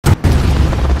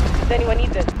anyone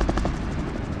needs it.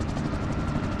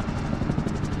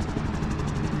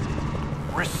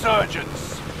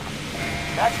 Resurgence.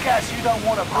 That's gas you don't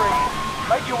want to breathe.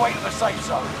 Make your way to the safe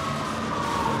zone.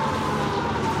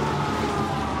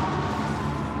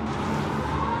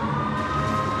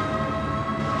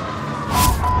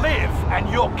 Live and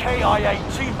your KIA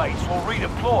teammates will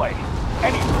redeploy.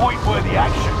 Any point-worthy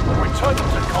action will return them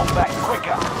to combat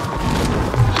quicker.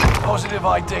 Positive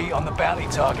ID on the bounty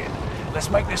target. Let's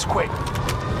make this quick.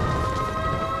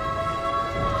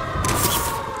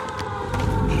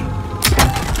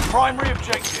 Primary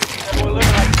objective is to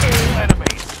eliminate all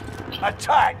enemies.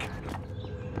 Attack!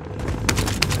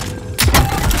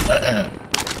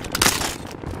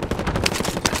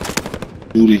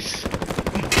 Do this.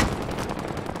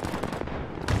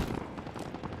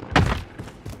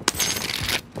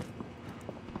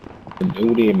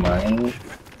 Do this, man.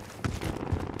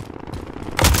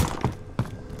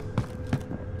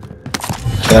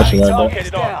 That's right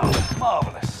Target's down.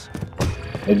 Marvelous.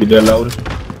 Maybe they're loaded.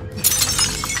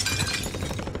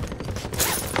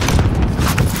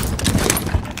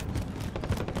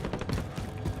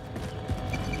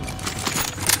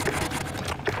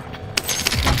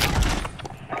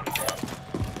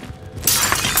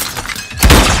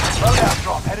 Loadout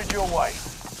drop headed your way.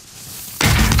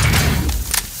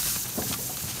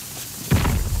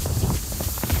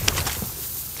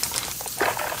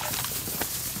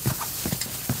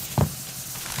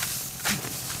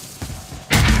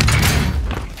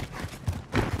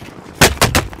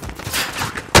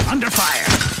 Under fire.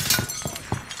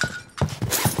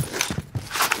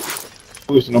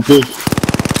 Push, no push.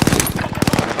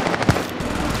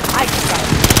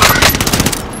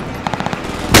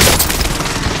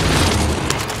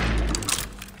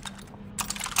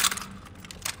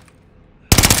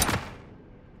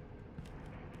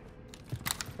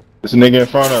 There's a nigga in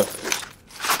front of us.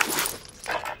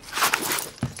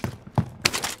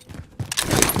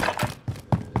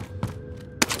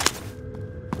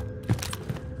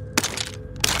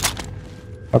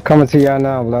 I'm coming to y'all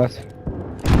now, Bless.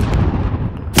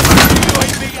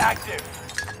 UAV active.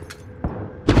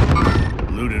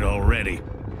 Looted already.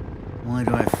 Why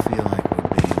do I feel like we're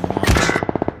being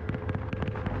watched?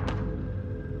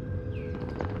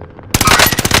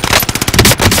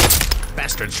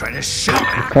 Bastards trying to shoot me.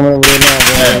 Coming over there now,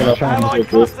 bro. I'm trying to Allied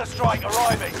cluster strike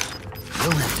arriving.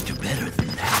 You'll have to do better than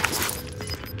that.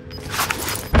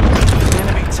 The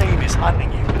enemy team is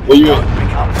hunting you. Where you Don't at?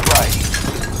 become prey.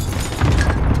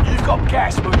 You've got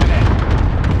gas moving in.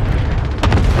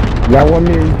 Y'all want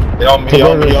me They on to me,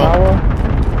 go on to me, the on me. tower?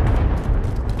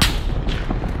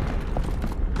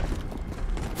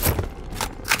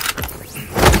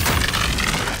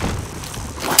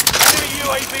 Enemy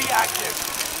UAV active.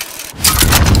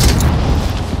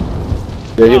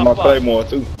 They hit my claymore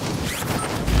too.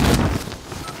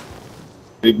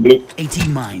 Big blue. AT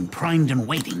mine primed and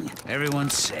waiting.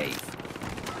 Everyone's safe.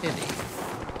 Pity.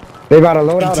 They about to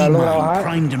load out. AT That load out mine hot.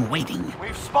 primed and waiting.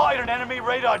 We've spotted an enemy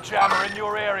radar jammer in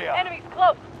your area. Enemies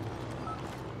close.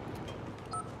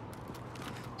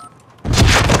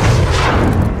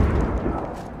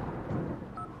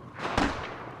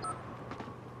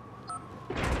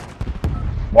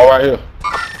 One right here.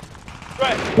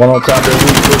 One on top of the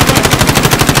roof.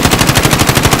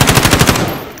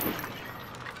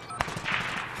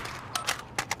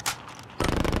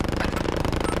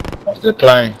 That's the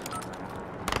plane.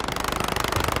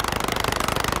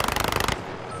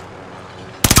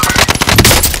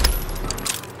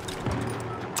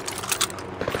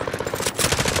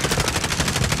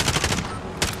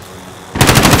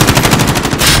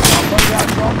 Loadout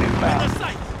drop inbound.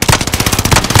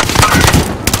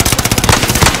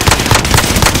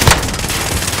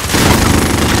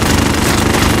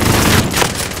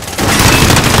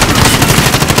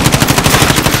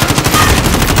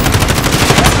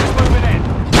 Moving in.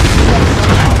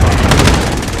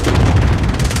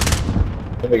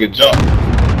 That nigga jump.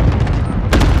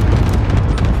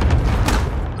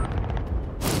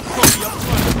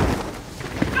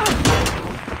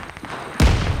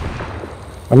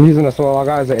 I'm using this all I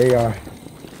got is an AR.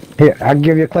 Here, I can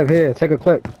give you a clip. Here, take a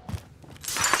clip.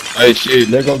 Hey shit,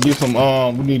 let's go get some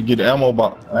we need to get the ammo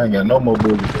box. I ain't got no more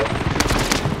bullets. Bro.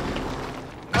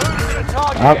 Move to the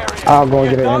target area. I'll go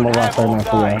and You get an don't ammo box have right now all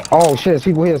for day. you. Oh shit, there's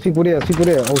people here, there's people there, there's people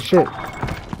there. Oh shit.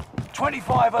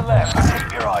 25 are left.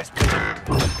 Keep your eyes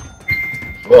peeled.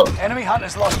 Fuck. Enemy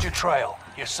hunters lost your trail.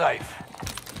 You're safe.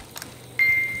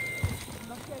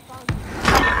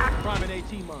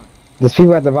 There's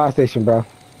people at the buy station, bro.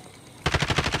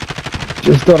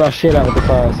 Just throw that shit out with the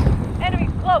cars. Enemies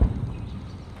close.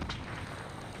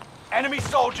 Enemy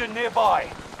soldier nearby.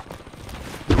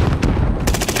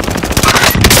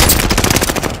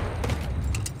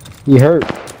 You hurt.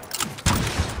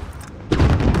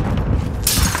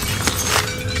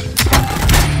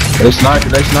 They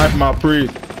sniping my pre.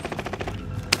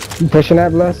 You pushing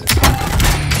that, Bless?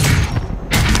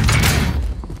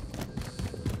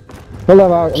 Hold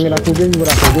up, I can give you what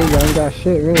I can give you. I ain't got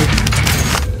shit, really.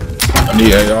 I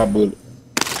need AR bullet.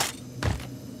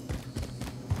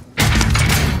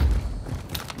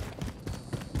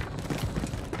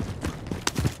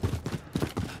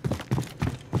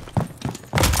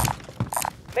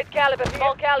 Mid-caliber,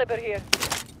 small caliber here.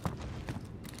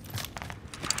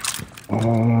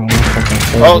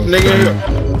 Oh, nigga here.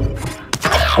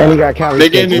 And he got cali Nigga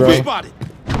sticks, in bro. this bitch.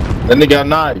 That nigga got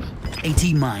knife. AT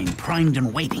mine primed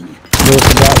and waiting.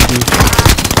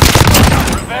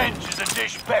 Revenge is a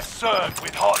dish best served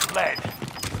with hot lead.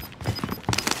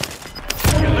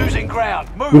 You're losing ground.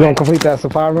 Move You it. gonna complete that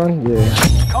supply run? Yeah.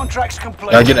 Contract's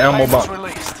complete. I get an ammo Payments box.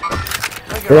 released.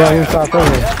 Take your Yeah, eye you out. start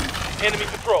thinking. Enemy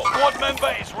patrol. Squad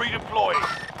member is redeployed.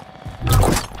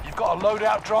 You've got a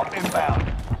loadout drop inbound.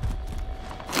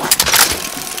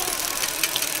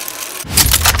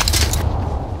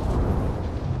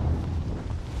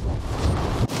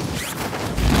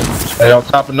 They on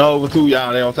top of Nova too,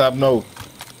 y'all. They on top of Nova.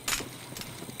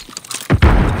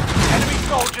 Enemy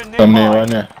soldier nearby. Coming in right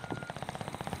now.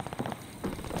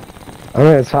 I'm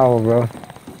in the tower, bro.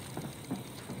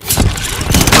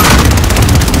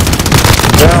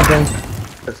 Jumping.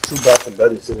 That's 2 bots and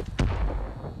buddies sitting.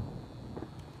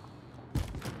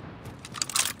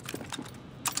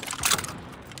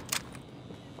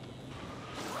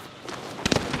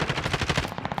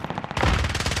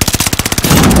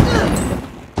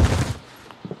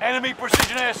 Enemy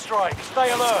precision airstrike.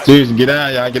 Stay alert. Seriously, get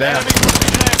out, y'all. Get out. Enemy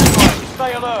precision airstrike.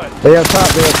 Stay alert. They up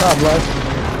top, Bless.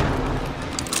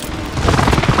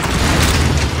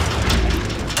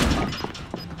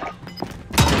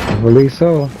 I believe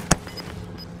so.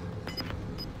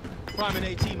 Priming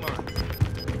AT mine.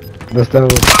 Let's go.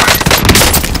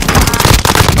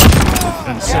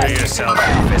 Consider yourself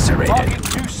eviscerated.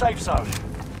 Target new safe zone.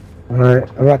 Alright,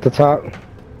 I'm at the top.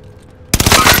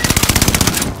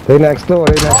 They next door.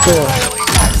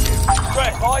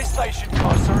 Threat buy station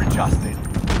costs are adjusted.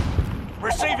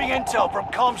 Receiving intel from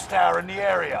comms tower in the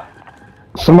area.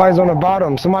 Somebody's on the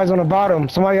bottom. Somebody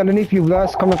underneath you,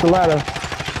 Bless. Come up the ladder.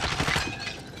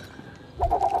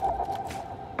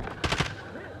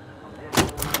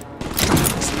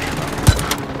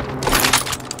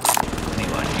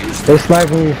 They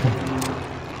sniping you.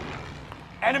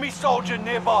 Enemy soldier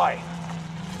nearby.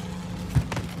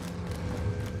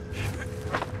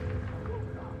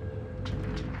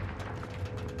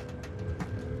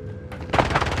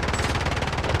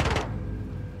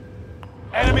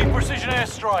 Enemy precision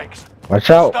airstrikes. Watch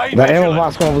out. Stay The ammo vigilant.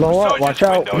 box gonna blow up. Watch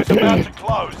out. Resurgence window is about to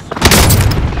close.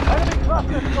 Enemy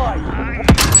cluster strike.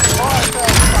 Fire sale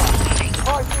start.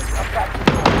 Prices are back to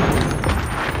normal.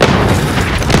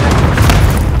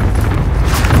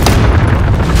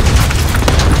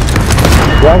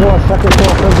 Y'all going second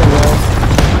floor prison, bro.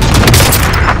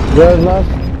 Good enough.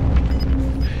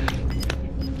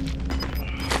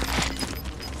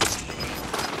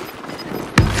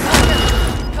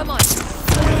 Come on.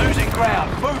 You're losing ground.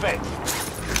 Move it.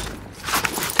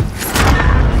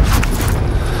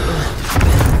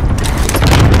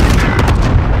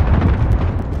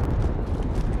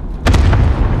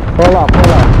 Pull out. AT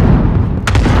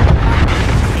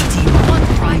mine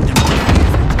primed and waiting.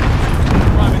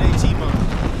 Priming AT mine.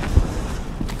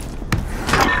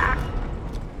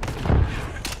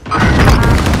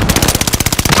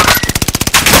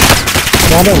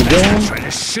 Got him, damn. Trying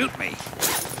to shoot me.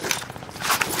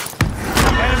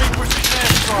 Enemy precision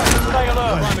airstrike. Stay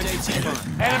alert. Priming AT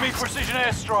mine. Enemy precision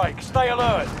airstrike. Stay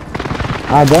alert.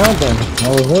 I downed him. That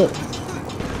was it.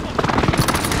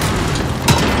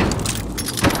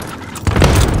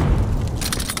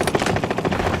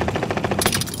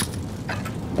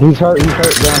 He's hurt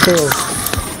downstairs.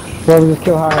 Whoever just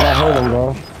killed Howard, I heard him,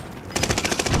 bro.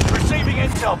 Receiving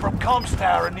intel from comms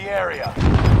tower in the area.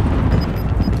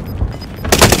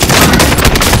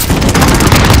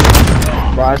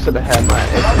 Bro, I should have had my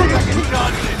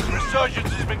Chances.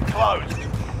 Resurgence has been closed.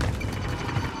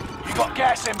 You got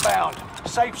gas inbound.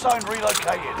 Safe zone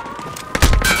relocated.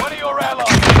 One of your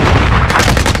allies.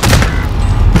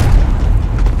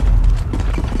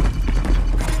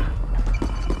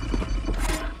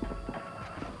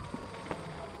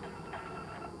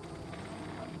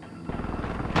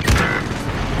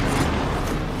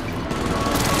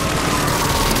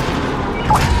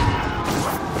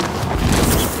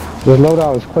 This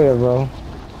loadout is clear, bro.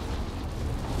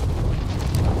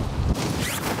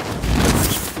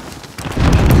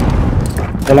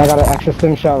 And I got an extra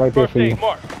stim shot right there for you.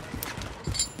 Mark.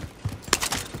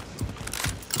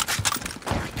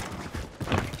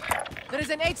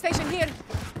 station here.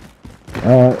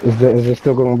 Is it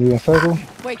still gonna be in circle?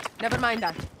 Wait, never mind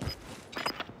that.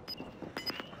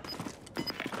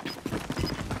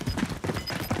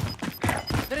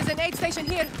 There is an aid station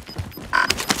here.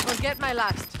 Forget my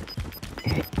last.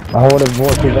 I would have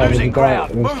bought you that if losing you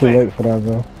got it. ground. It was too Move it. late for that,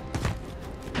 bro.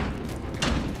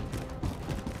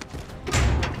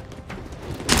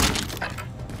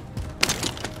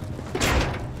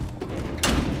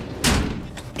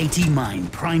 AT mine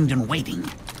primed and waiting.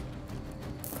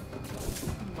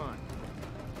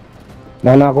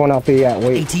 No, I'm not going out there yet.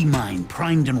 Wait. AT mine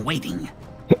primed and waiting.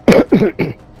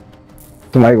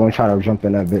 Somebody gonna try to jump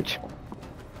in that bitch.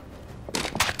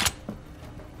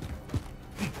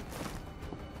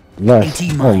 Yes. AT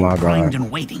Oh mine my primed god.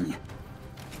 and waiting.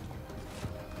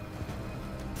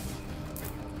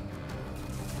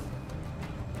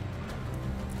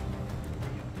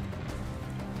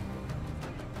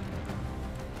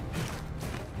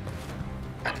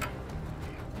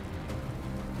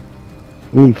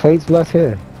 Need plates left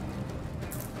here.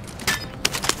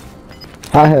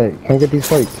 Hot head, can't get these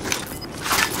plates.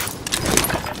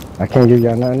 I can't give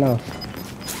y'all nothing else.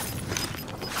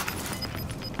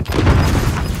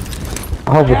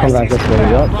 I hope it come back this way.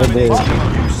 Yup, it did.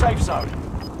 New safe zone.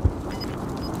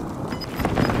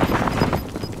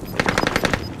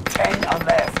 10 are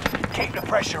left. Keep the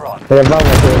pressure on. They're above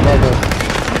us, they're above us.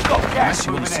 You've got gas Unless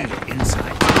you want to moving see in. the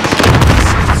inside.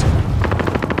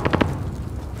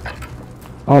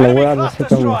 I don't know where I Enemy just hit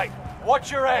cluster them. strike.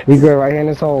 Watch your head. We good right here in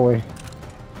this hallway.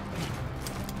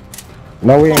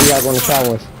 No, we ain't gotta go in the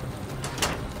showers.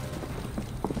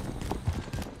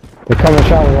 They're coming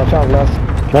shower, watch out, Les.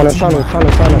 One in tunnel.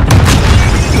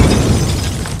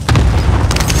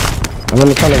 I'm in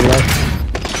the tunnel, Les.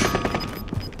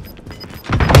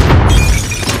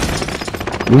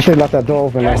 We should let that door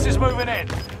open now. Gas is moving in.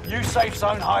 New safe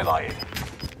zone highlighted.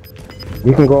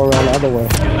 We can go around the other way.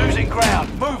 You're losing ground.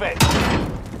 Move it.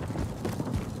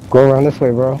 Go around this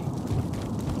way, bro.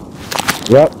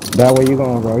 Yep, that way you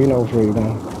going, bro. You know which way you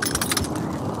going.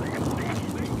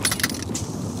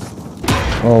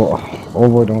 Oh,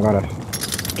 over don't gotta.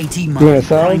 AT You mine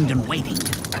inside? primed and waiting.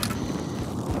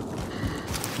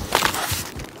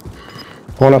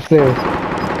 Going upstairs.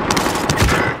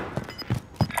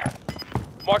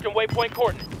 Marking waypoint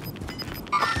coordinate.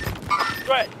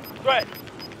 Threat.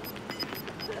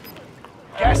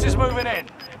 Gas is moving in.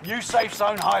 New safe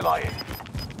zone highlighted.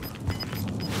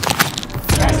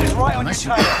 Gas is right on your Unless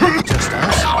you tail. just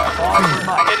us. 5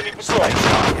 remain. Enemy patrol.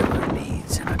 Killer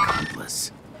needs an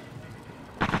accomplice.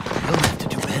 You'll have to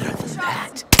do better than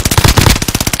that.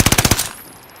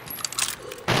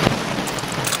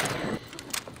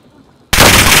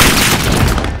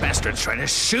 Bastard's trying to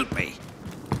shoot me.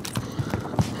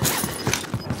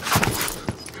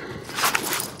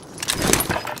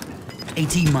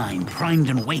 AT mine primed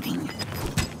and waiting.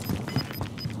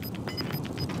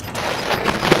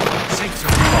 Safe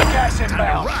zone. Gas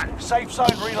inbound. Safe zone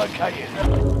relocated.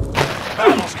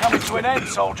 Battle's coming to an end,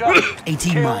 soldier. AT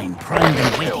Kill. mine primed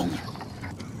and waiting.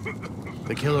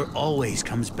 The killer always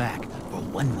comes back for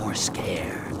one more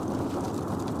scare.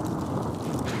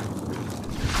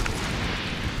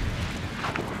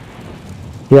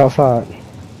 He outside.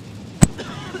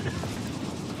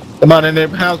 Come on in that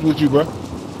house with you, bro.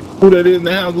 Who that is in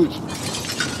the house with you?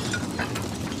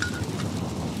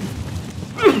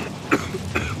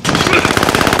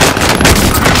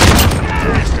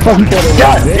 Fuck you thought it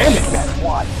was,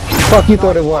 bitch. Fuck you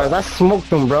thought it was. I smoked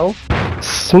them, bro.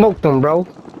 Smoked them, bro.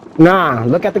 Nah,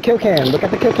 look at the kill cam. Look at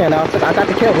the kill cam. I got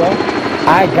the kill, bro.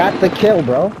 I got the kill,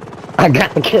 bro. I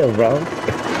got the kill, bro.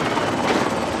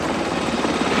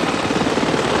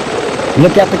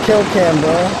 Look at the kill cam,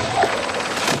 bro.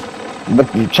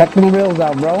 Look, you check them reels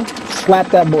out, bro. Slap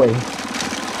that boy.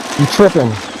 You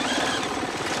tripping.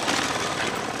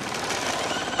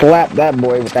 Slap that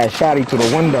boy with that shotty to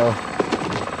the window.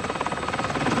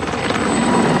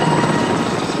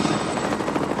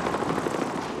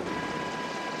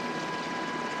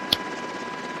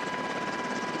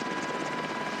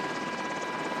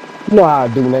 You know how I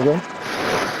do, nigga.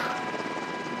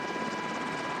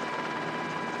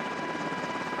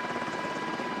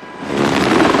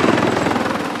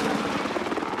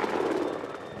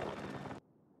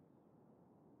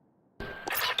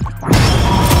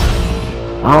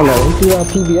 I don't know, we threw our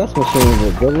PBS machine,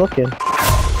 but good looking.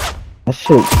 That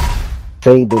shit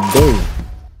saved the day.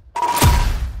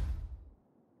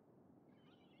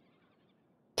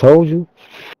 Told you.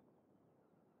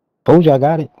 Told you I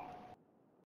got it.